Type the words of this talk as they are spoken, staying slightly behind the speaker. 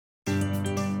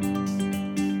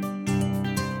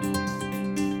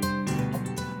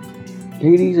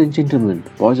Ladies and gentlemen,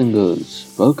 boys and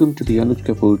girls, welcome to the Anuj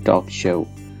Kapoor Talk Show,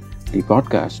 the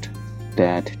podcast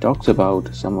that talks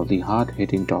about some of the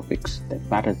hard-hitting topics that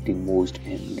matter the most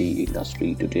in the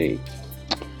industry today.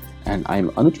 And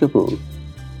I'm Anuj Kapoor,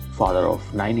 father of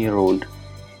 9-year-old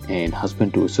and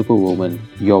husband to a superwoman,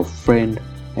 your friend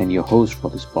and your host for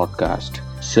this podcast.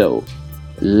 So,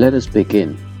 let us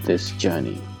begin this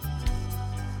journey.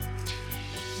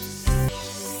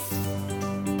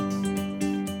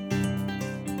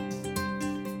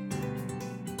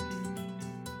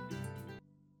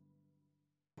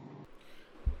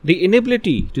 The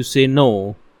inability to say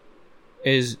no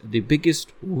is the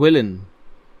biggest villain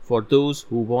for those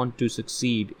who want to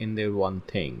succeed in their one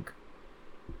thing.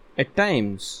 At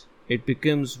times, it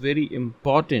becomes very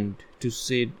important to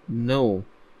say no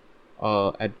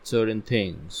at certain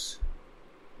things.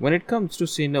 When it comes to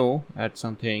say no at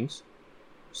some things,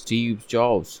 Steve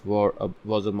Jobs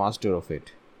was a master of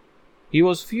it. He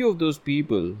was few of those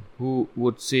people who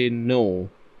would say no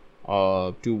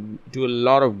to a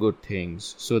lot of good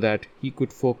things so that he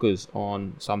could focus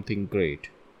on something great.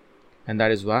 And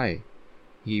that is why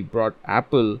he brought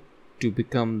Apple to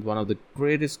become one of the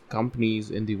greatest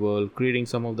companies in the world, creating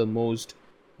some of the most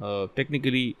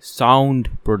technically sound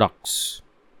products.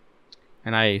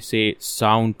 And I say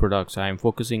sound products, I am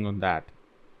focusing on that.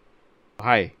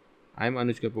 Hi, I'm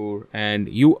Anuj Kapoor, and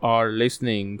you are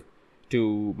listening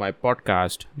to my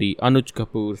podcast, the Anuj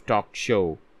Kapoor Talk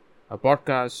Show, a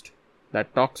podcast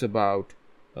that talks about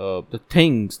the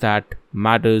things that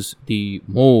matters the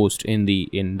most in the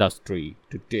industry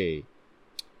today.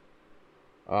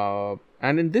 And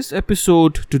in this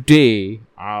episode today,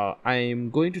 I am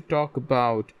going to talk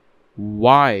about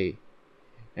why,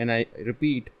 and I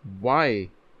repeat, why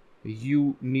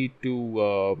you need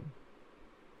to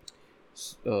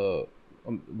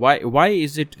why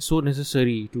is it so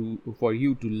necessary for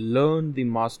you to learn the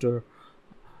master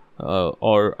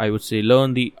or I would say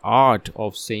learn the art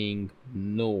of saying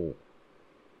no.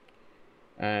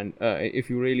 And if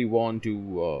you really want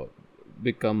to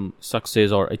become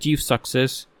success or achieve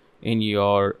success in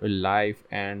your life,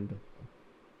 and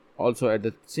also at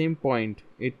the same point,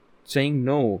 saying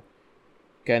no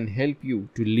can help you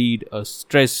to lead a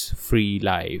stress-free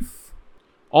life.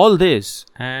 All this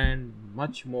and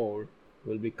much more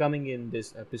will be coming in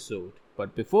this episode.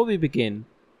 But before we begin,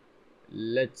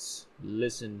 let's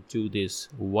listen to this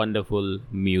wonderful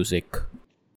music.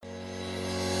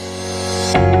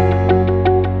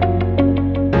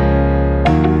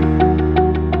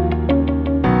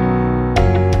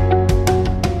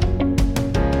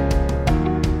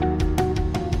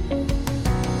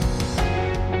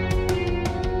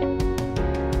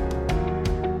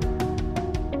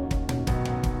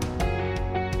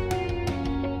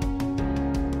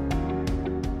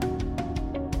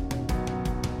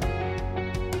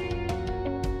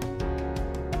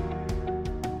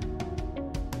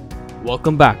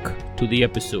 Welcome back to the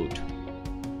episode.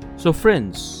 So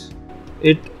friends,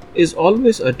 it is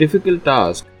always a difficult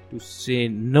task to say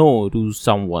no to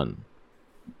someone.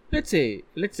 Let's take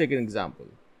an example.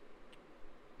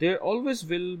 There always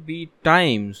will be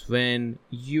times when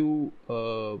you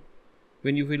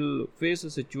will face a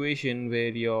situation where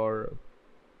your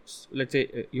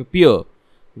peer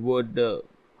would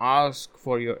ask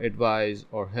for your advice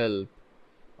or help,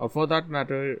 or for that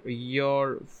matter,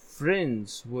 your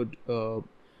friends would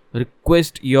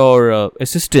request your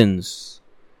assistance,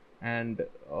 and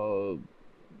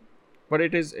but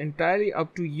it is entirely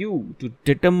up to you to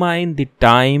determine the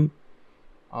time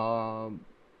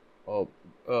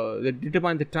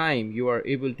you are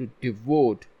able to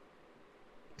devote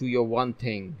to your one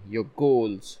thing, your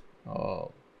goals,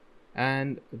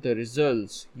 and the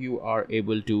results you are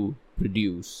able to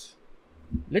produce.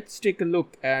 Let's take a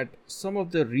look at some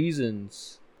of the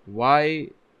reasons why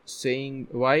saying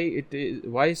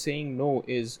no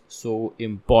is so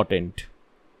important.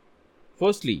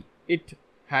 Firstly, it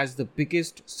has the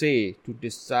biggest say to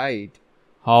decide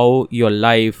how your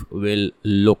life will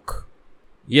look.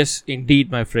 Yes,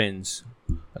 indeed, my friends.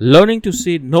 Learning to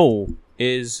say no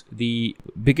is the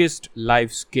biggest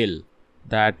life skill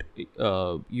that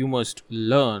you must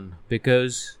learn,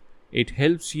 because it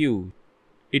helps you,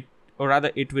 it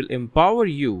will empower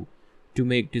you to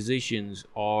make decisions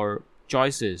or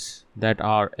choices that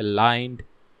are aligned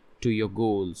to your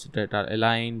goals, that are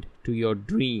aligned to your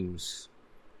dreams.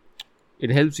 It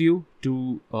helps you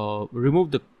to remove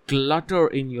the clutter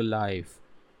in your life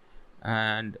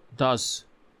and thus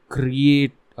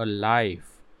create a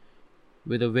life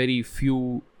with a very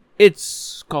few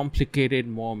complicated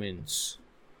moments.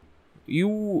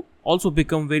 You also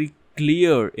become very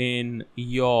clear in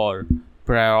your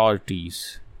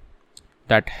priorities.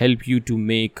 that help you to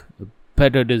make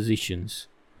better decisions,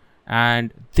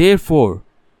 and therefore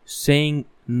saying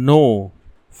no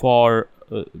for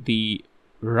the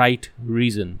right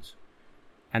reasons,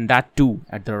 and that too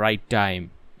at the right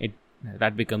time, it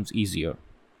that becomes easier.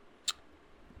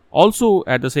 Also,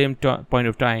 at the same point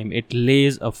of time, it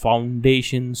lays a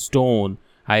foundation stone.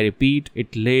 I repeat,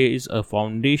 it lays a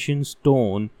foundation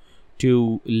stone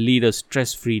to lead a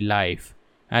stress free life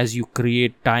as you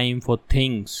create time for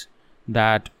things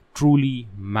that truly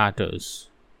matters.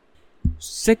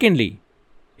 Secondly,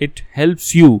 it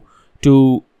helps you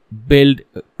to build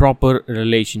proper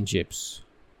relationships.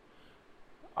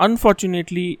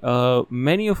 Unfortunately,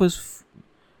 many of us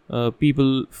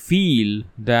people feel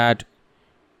that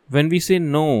when we say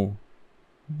no,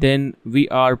 then we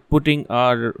are putting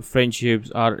our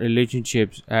friendships, our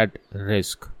relationships at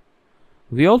risk.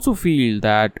 We also feel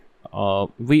that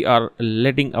we are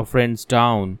letting our friends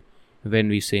down when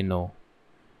we say no,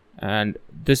 and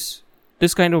this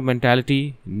kind of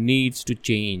mentality needs to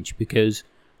change, because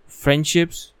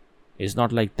friendships is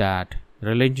not like that.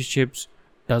 Relationships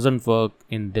doesn't work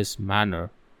in this manner.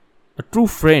 A true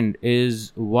friend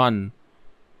is one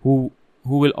who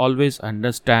will always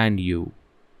understand you.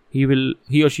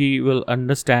 He or she will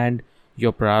understand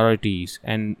your priorities,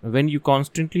 and when you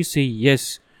constantly say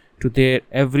yes to their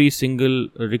every single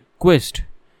request,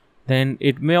 then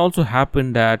it may also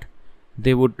happen that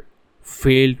they would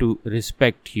fail to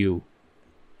respect you,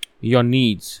 your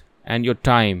needs and your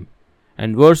time,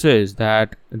 and versus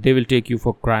that they will take you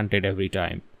for granted every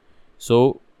time.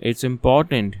 So it's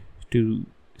important to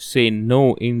say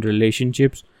no in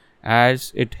relationships,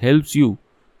 as it helps you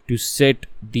to set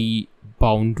the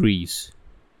boundaries,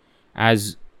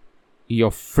 as your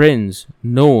friends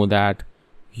know that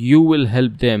you will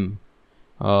help them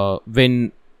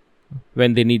when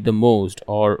they need the most,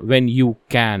 or when you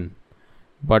can,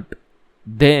 but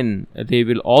then they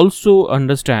will also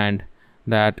understand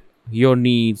that your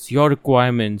needs, your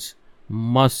requirements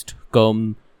must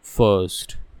come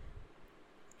first.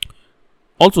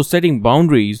 Also, setting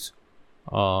boundaries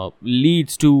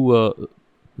leads to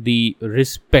the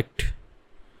respect,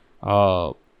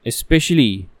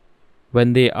 especially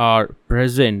when they are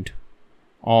present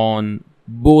on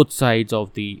both sides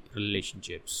of the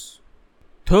relationships.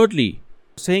 Thirdly,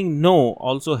 saying no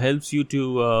also helps you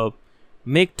to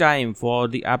make time for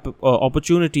the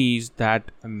opportunities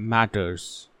that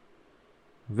matters.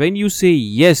 When you say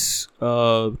yes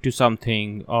to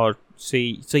something, or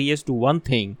say yes to one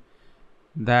thing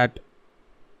that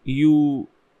you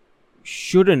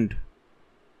shouldn't,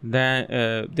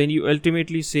 then you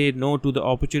ultimately say no to the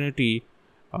opportunity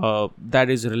that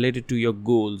is related to your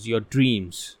goals, your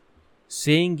dreams.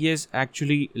 Saying yes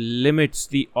actually limits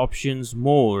the options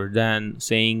more than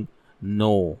saying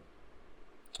no.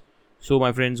 So,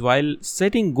 my friends, while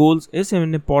setting goals is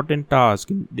an important task,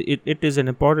 it is an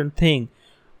important thing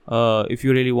if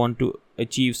you really want to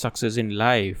achieve success in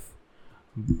life.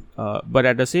 But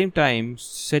at the same time,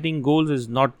 setting goals is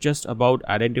not just about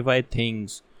identify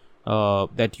things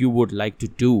that you would like to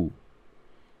do.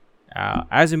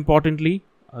 As importantly,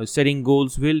 setting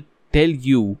goals will tell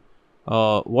you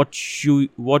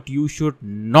what you should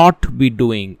not be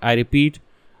doing. I repeat,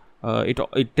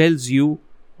 it tells you,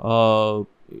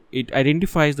 it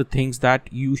identifies the things that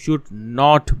you should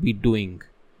not be doing,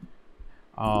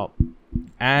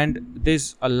 and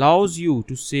this allows you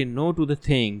to say no to the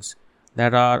things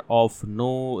that are of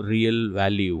no real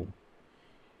value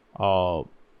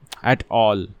at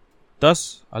all,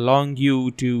 thus allowing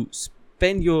you to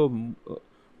spend your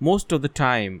most of the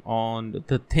time on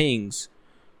the things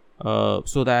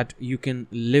so that you can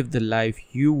live the life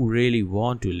you really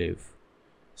want to live.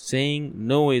 Saying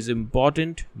no is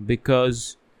important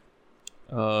because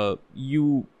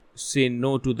you say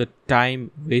no to the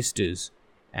time wasters,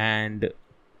 and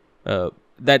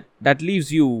that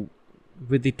leaves you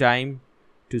with the time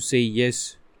to say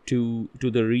yes to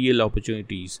the real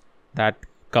opportunities that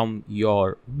come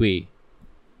your way.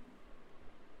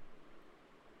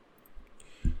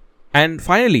 And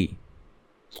finally,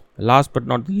 last but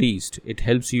not the least, it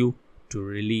helps you to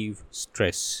relieve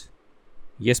stress.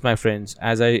 Yes, my friends,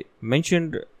 as I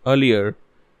mentioned earlier,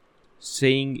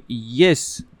 saying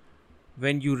yes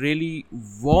when you really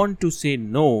want to say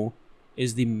no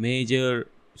is the major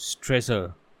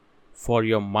stressor for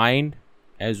your mind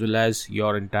as well as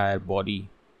your entire body.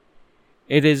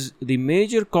 It is the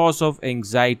major cause of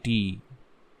anxiety,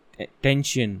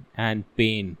 tension, and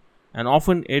pain, and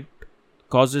often it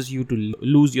causes you to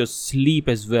lose your sleep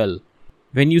as well.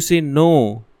 When you say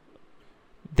no,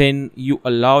 then you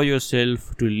allow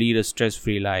yourself to lead a stress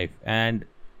free life and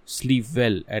sleep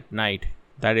well at night.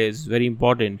 That is very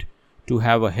important to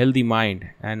have a healthy mind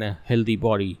and a healthy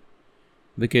body.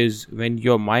 Because when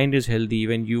your mind is healthy,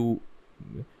 when you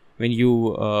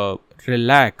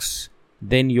relax,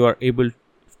 then you are able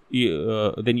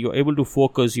to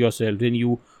focus yourself. Then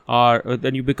you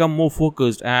become more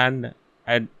focused, and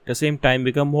at the same time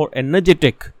become more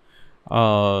energetic.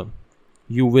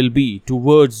 You will be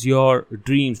towards your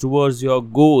dreams, towards your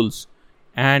goals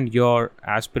and your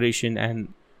aspiration,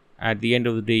 and at the end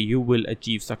of the day you will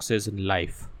achieve success in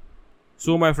life.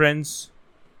 So my friends,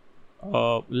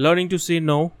 learning to say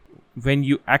no when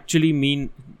you actually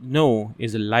mean no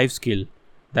is a life skill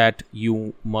that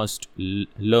you must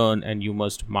learn and you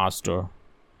must master.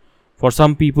 For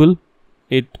some people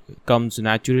it comes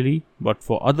naturally, but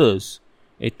for others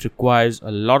it requires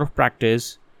a lot of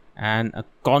practice and a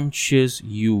conscious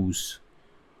use.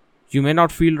 You may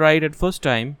not feel right at first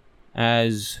time,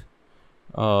 as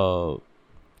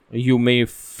you may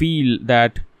feel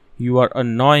that you are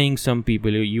annoying some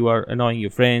people, you are annoying your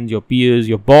friends, your peers,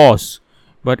 your boss,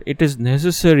 but it is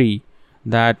necessary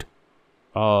that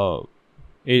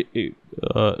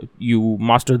you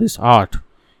master this art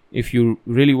if you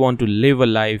really want to live a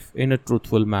life in a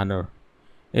truthful manner.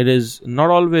 It is not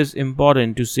always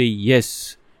important to say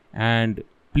yes and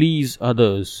please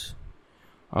others,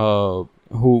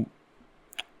 who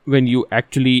when you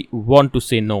actually want to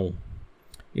say no.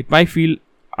 It might feel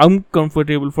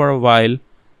uncomfortable for a while,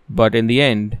 but in the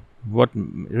end, what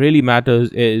really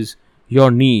matters is your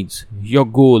needs, your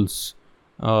goals,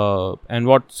 and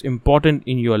what's important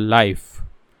in your life.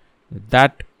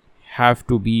 That have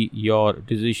to be your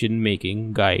decision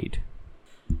making guide.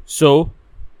 So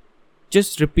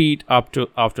just repeat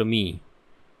after me.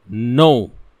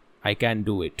 No, I can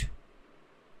do it.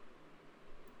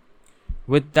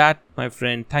 With that, my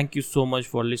friend, thank you so much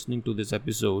for listening to this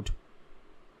episode.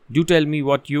 Do tell me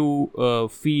what you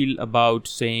feel about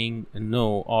saying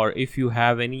no, or if you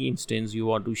have any instance you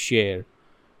want to share,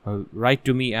 write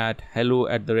to me at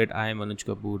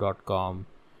hello@iamanuj.com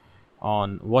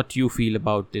on what you feel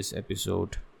about this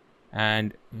episode,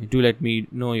 and do let me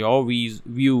know your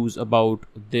views about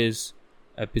this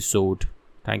episode.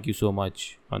 Thank you so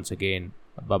much once again.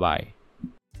 Bye bye.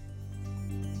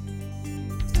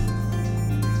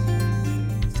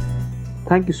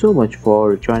 Thank you so much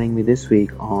for joining me this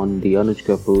week on the Anuj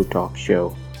Kapoor Talk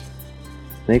Show.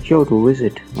 Make sure to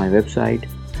visit my website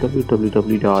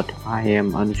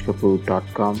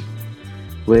www.iamanujkapoor.com,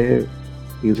 where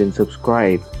you can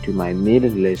subscribe to my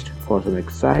mailing list for some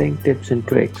exciting tips and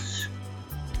tricks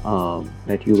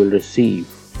that you will receive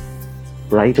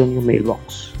right on your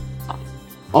mailbox.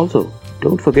 Also,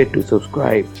 don't forget to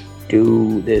subscribe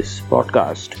to this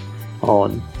podcast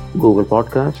on Google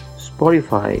Podcast,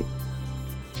 Spotify,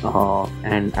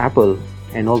 and Apple,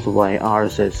 and also via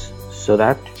RSS, so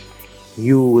that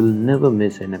you will never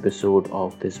miss an episode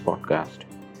of this podcast.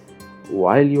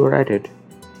 While you are at it,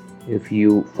 if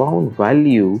you found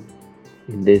value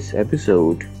in this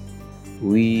episode,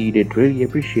 we did really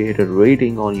appreciate a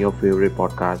rating on your favorite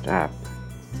podcast app,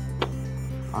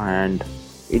 and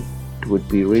it would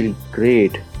be really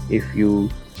great if you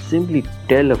simply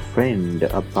tell a friend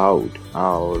about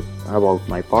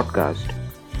my podcast.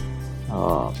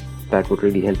 That would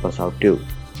really help us out too.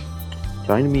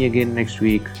 Join me again next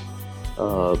week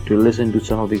to listen to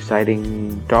some of the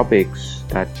exciting topics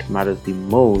that matters the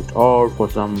most, or for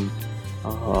some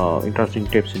interesting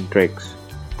tips and tricks.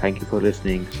 Thank you for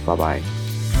listening. Bye bye.